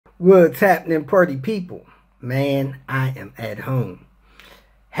What's happening, party people? Man, I am at home.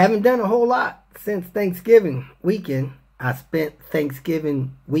 Haven't done a whole lot since Thanksgiving weekend. I spent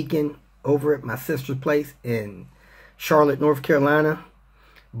Thanksgiving weekend over at my sister's place in Charlotte, North Carolina.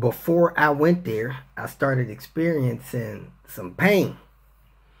 Before I went there, I started experiencing some pain.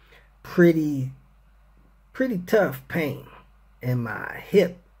 Pretty tough pain in my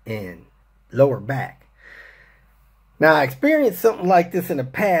hip and lower back. Now, I experienced something like this in the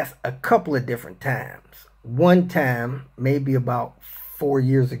past a couple of different times. One time, maybe about 4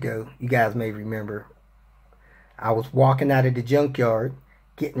 years ago, you guys may remember, I was walking out of the junkyard,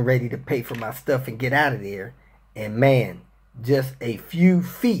 getting ready to pay for my stuff and get out of there. And man, just a few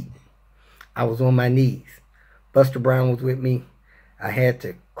feet, I was on my knees. Buster Brown was with me. I had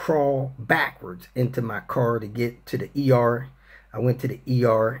to crawl backwards into my car to get to the ER. I went to the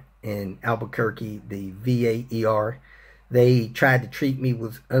ER in Albuquerque, the VA ER. They tried to treat me,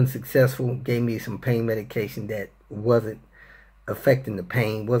 was unsuccessful, gave me some pain medication that wasn't affecting the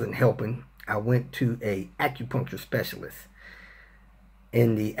pain, wasn't helping. I went to a acupuncture specialist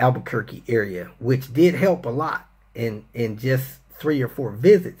in the Albuquerque area, which did help a lot. In just 3 or 4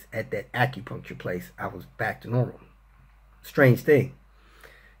 visits at that acupuncture place, I was back to normal. Strange thing.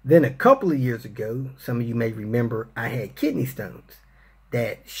 Then a couple of years ago, some of you may remember, I had kidney stones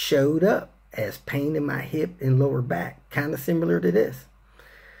that showed up as pain in my hip and lower back, kind of similar to this.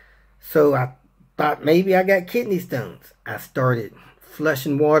 So I thought maybe I got kidney stones. I started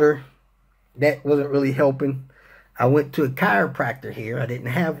flushing water. That wasn't really helping. I went to a chiropractor here. I didn't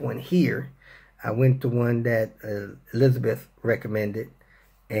have one here. I went to one that Elizabeth recommended,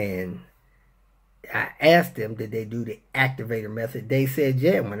 and I asked them, did they do the activator method? They said,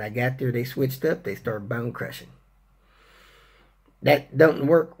 yeah. When I got there, they switched up. They started bone crushing. That doesn't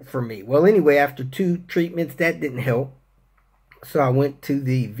work for me. Well, anyway, after 2 treatments, that didn't help. So I went to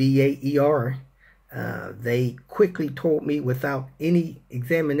the VA ER. They quickly told me, without any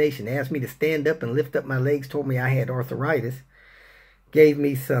examination, asked me to stand up and lift up my legs, told me I had arthritis, gave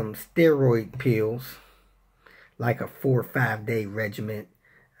me some steroid pills, like a 4 or 5 day regimen,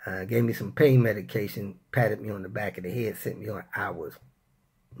 gave me some pain medication, patted me on the back of the head, sent me on. I was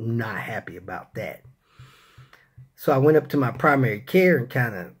not happy about that. So I went up to my primary care and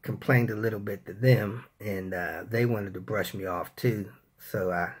kind of complained a little bit to them, and they wanted to brush me off too.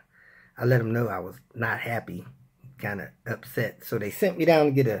 So I let them know I was not happy, kind of upset. So they sent me down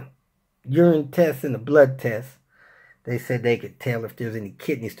to get a urine test and a blood test. They said they could tell if there's any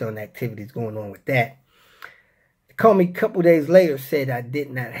kidney stone activities going on with that. They called me a couple days later, said I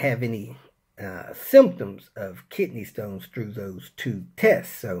did not have any symptoms of kidney stones through those 2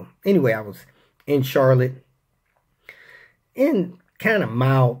 tests. So anyway, I was in Charlotte, in kind of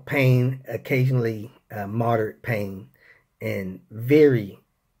mild pain, occasionally moderate pain, and very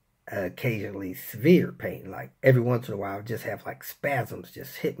occasionally severe pain. Like every once in a while, I would just have like spasms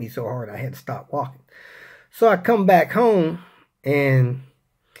just hit me so hard I had to stop walking. So I come back home and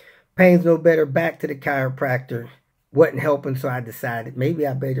pain's no better, back to the chiropractor. Wasn't helping, so I decided maybe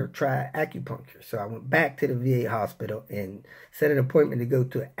I better try acupuncture. So I went back to the VA hospital and set an appointment to go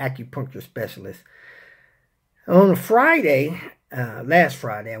to an acupuncture specialist. On a Friday, last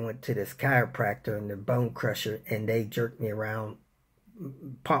Friday, I went to this chiropractor and the bone crusher, and they jerked me around,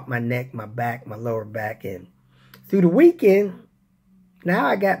 popped my neck, my back, my lower back, and through the weekend, now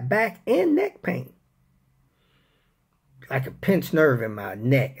I got back and neck pain. Like a pinched nerve in my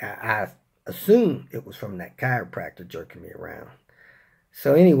neck. I assumed it was from that chiropractor jerking me around.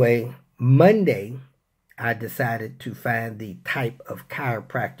 So anyway, Monday, I decided to find the type of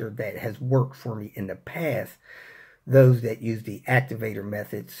chiropractor that has worked for me in the past, those that use the activator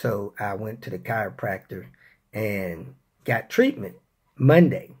method. So I went to the chiropractor and got treatment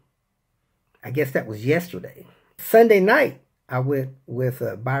Monday. I guess that was yesterday. Sunday night, I went with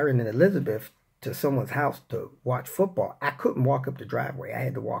Byron and Elizabeth to someone's house to watch football. I couldn't walk up the driveway. I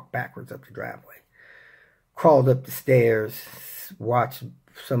had to walk backwards up the driveway. Crawled up the stairs, watched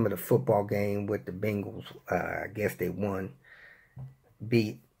some of the football game with the Bengals. I guess they won,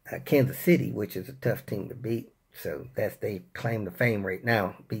 beat Kansas City, which is a tough team to beat. So they claim the fame right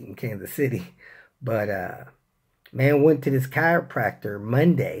now, beating Kansas City. But man, went to this chiropractor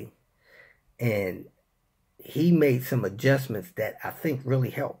Monday, and he made some adjustments that I think really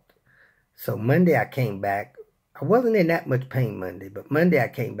helped. So Monday I came back. I wasn't in that much pain Monday, but Monday I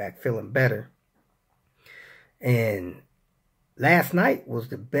came back feeling better. And last night was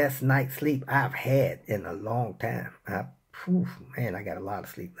the best night's sleep I've had in a long time. Man, I got a lot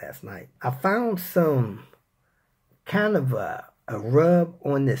of sleep last night. I found some kind of a rub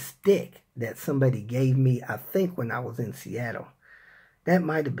on the stick that somebody gave me, I think when I was in Seattle. That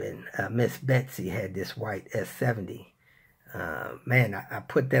might have been Miss Betsy had this white S70. Man, I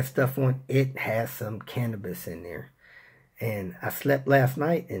put that stuff on. It has some cannabis in there. And I slept last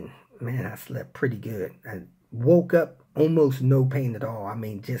night, and man, I slept pretty good. I woke up almost no pain at all. I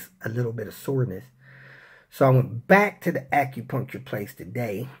mean, just a little bit of soreness. So I went back to the acupuncture place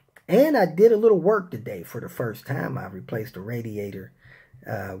today, and I did a little work today for the first time. I replaced a radiator.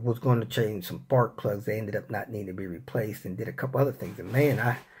 Was going to change some spark plugs. They ended up not needing to be replaced, and did a couple other things. And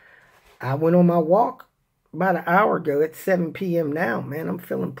man, I went on my walk about an hour ago. It's 7 p.m. now. Man, I'm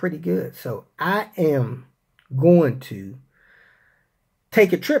feeling pretty good. So I am going to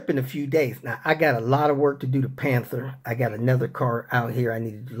take a trip in a few days. Now, I got a lot of work to do to Panther. I got another car out here I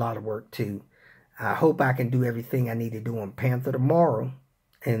need to do a lot of work to. I hope I can do everything I need to do on Panther tomorrow.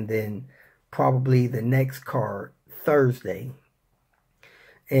 And then probably the next car Thursday.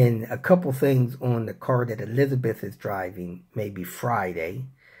 And a couple things on the car that Elizabeth is driving maybe Friday.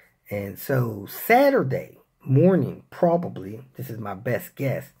 And so Saturday morning, probably, this is my best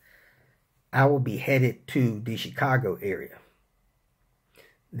guess, I will be headed to the Chicago area.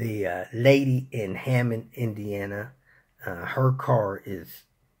 The lady in Hammond, Indiana, her car is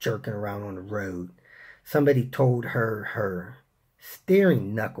jerking around on the road. Somebody told her her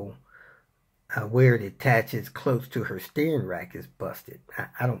steering knuckle, where it attaches close to her steering rack, is busted.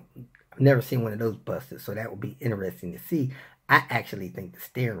 I've never seen one of those busted, so that would be interesting to see. I actually think the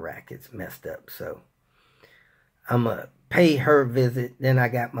steering rack is messed up, so I'm going to pay her a visit. Then I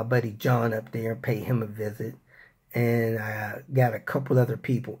got my buddy John up there, pay him a visit. And I got a couple other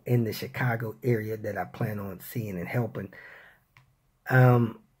people in the Chicago area that I plan on seeing and helping.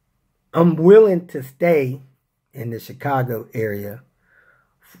 I'm willing to stay in the Chicago area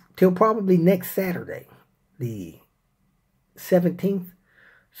till probably next Saturday, the 17th.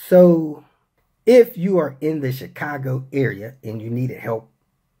 So if you are in the Chicago area and you need help,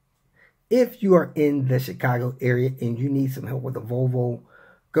 if you are in the Chicago area and you need some help with a Volvo,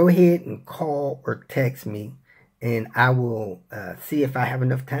 go ahead and call or text me, and I will see if I have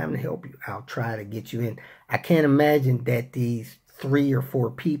enough time to help you. I'll try to get you in. I can't imagine that these 3 or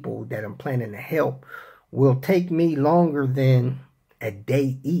 4 people that I'm planning to help will take me longer than a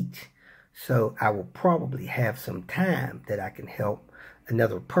day each. So I will probably have some time that I can help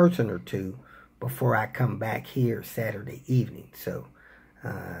another person or two before I come back here Saturday evening. So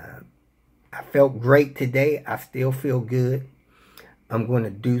I felt great today. I still feel good. I'm going to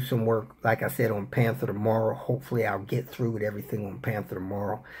do some work, like I said, on Panther tomorrow. Hopefully I'll get through with everything on Panther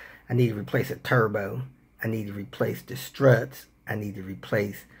tomorrow. I need to replace a turbo. I need to replace the struts. I need to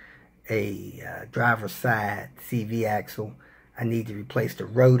replace a driver's side CV axle. I need to replace the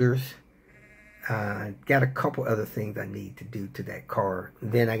rotors. Got a couple other things I need to do to that car.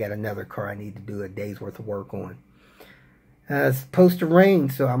 Then I got another car I need to do a day's worth of work on. It's supposed to rain,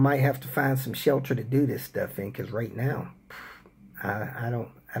 so I might have to find some shelter to do this stuff in, because right now I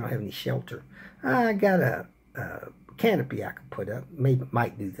don't have any shelter. I got a canopy I could put up.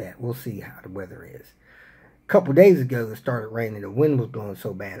 Might do that. We'll see how the weather is. A couple days ago, it started raining. The wind was blowing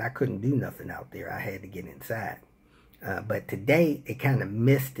so bad I couldn't do nothing out there. I had to get inside. But today, it kind of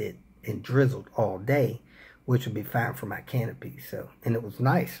misted and drizzled all day, which would be fine for my canopy. So, and it was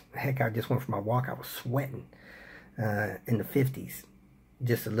nice. Heck, I just went for my walk. I was sweating in the 50s.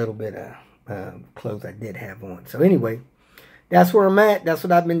 Just a little bit of clothes I did have on. So anyway, that's where I'm at. That's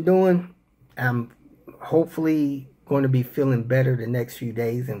what I've been doing. I'm hopefully going to be feeling better the next few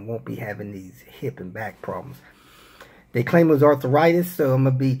days and won't be having these hip and back problems. They claim it was arthritis, so I'm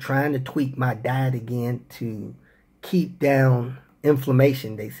going to be trying to tweak my diet again to keep down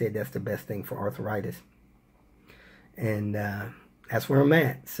inflammation. They said that's the best thing for arthritis. And that's where I'm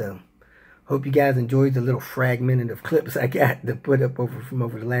at. So hope you guys enjoyed the little fragmented of clips I got to put up from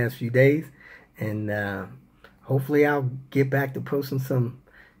over the last few days. And hopefully I'll get back to posting some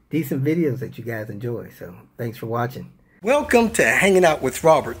decent videos that you guys enjoy. So thanks for watching. Welcome to Hanging Out with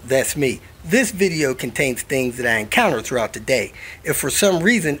Robert. That's me. This video contains things that I encounter throughout the day. If for some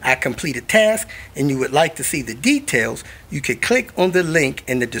reason I complete a task and you would like to see the details, you could click on the link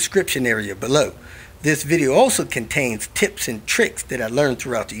in the description area below. This video also contains tips and tricks that I learned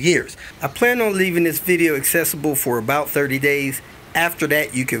throughout the years. I plan on leaving this video accessible for about 30 days. After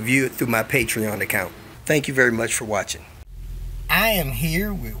that, you can view it through my Patreon account. Thank you very much for watching. I am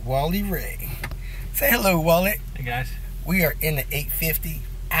here with Wally Ray. Say hello, Wally. Hey, guys. We are in the 850.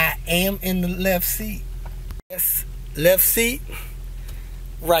 I am in the left seat. Yes, left seat,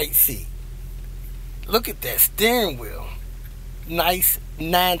 right seat. Look at that steering wheel. Nice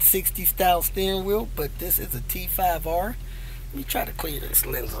 960 style steering wheel, but this is a T-5R. Let me try to clear this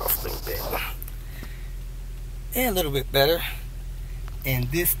lens off a little bit. And a little bit better.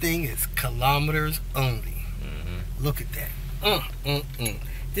 And this thing is kilometers only. Look at that.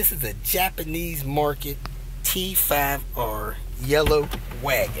 This is a Japanese market T-5R yellow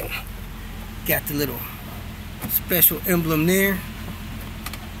wagon. Got the little special emblem there.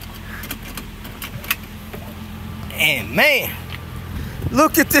 And man,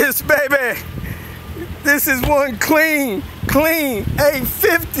 look at this, baby. This is one clean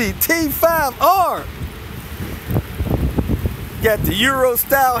A50 T-5R. Got the Euro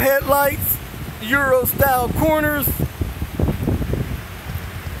style headlights, Euro style corners.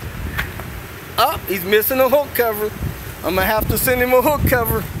 Oh, he's missing a hook cover. I'm gonna have to send him a hook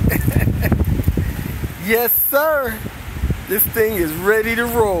cover. Yes, sir. This thing is ready to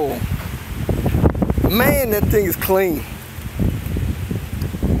roll. Man, that thing is clean.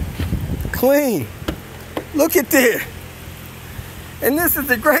 Clean. Look at this. And this is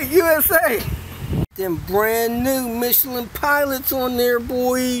the Great USA. Them brand new Michelin pilots on there,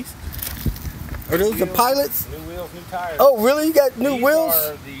 boys. Are those the pilots? New wheels, new tires. Oh, really? You got new wheels?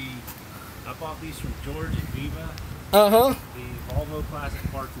 I bought these from George at Viva. Uh-huh. The Volvo classic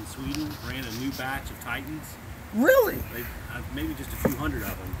parts in Sweden ran a new batch of Titans. Really? Maybe just a few hundred of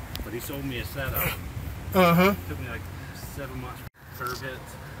them, but he sold me a set of them. Uh-huh. It took me like 7 months for curve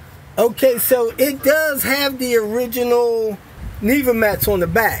hits. Okay, so it does have the original Neva mats on the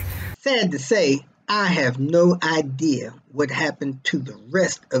back. Sad to say, I have no idea what happened to the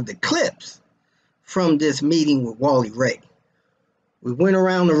rest of the clips from this meeting with Wally Ray. We went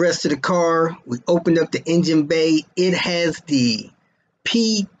around the rest of the car. We opened up the engine bay. It has the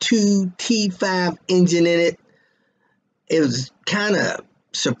P2 T5 engine in it. It was kind of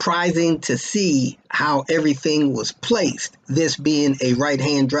surprising to see how everything was placed, this being a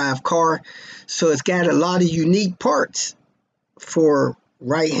right-hand drive car. So it's got a lot of unique parts for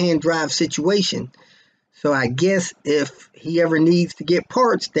right-hand drive situation. So I guess if he ever needs to get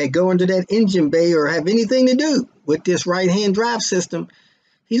parts that go into that engine bay or have anything to do with this right-hand drive system,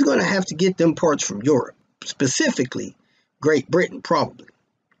 he's going to have to get them parts from Europe, specifically Great Britain, probably.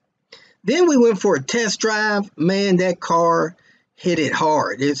 Then we went for a test drive. Man, that car hit it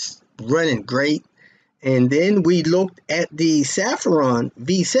hard. It's running great. And then we looked at the Saffron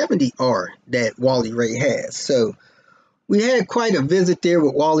V70R that Wally Ray has. So we had quite a visit there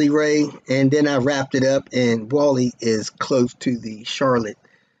with Wally Ray, and then I wrapped it up, and Wally is close to the Charlotte,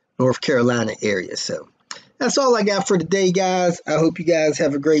 North Carolina area. So that's all I got for today, guys. I hope you guys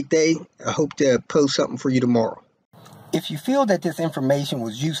have a great day. I hope to post something for you tomorrow. If you feel that this information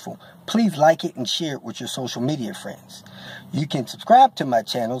was useful, please like it and share it with your social media friends. You can subscribe to my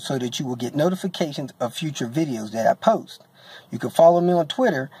channel so that you will get notifications of future videos that I post. You can follow me on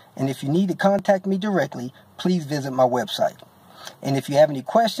Twitter, and if you need to contact me directly, please visit my website. And if you have any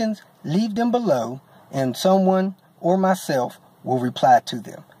questions, leave them below, and someone or myself will reply to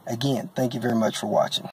them. Again, thank you very much for watching.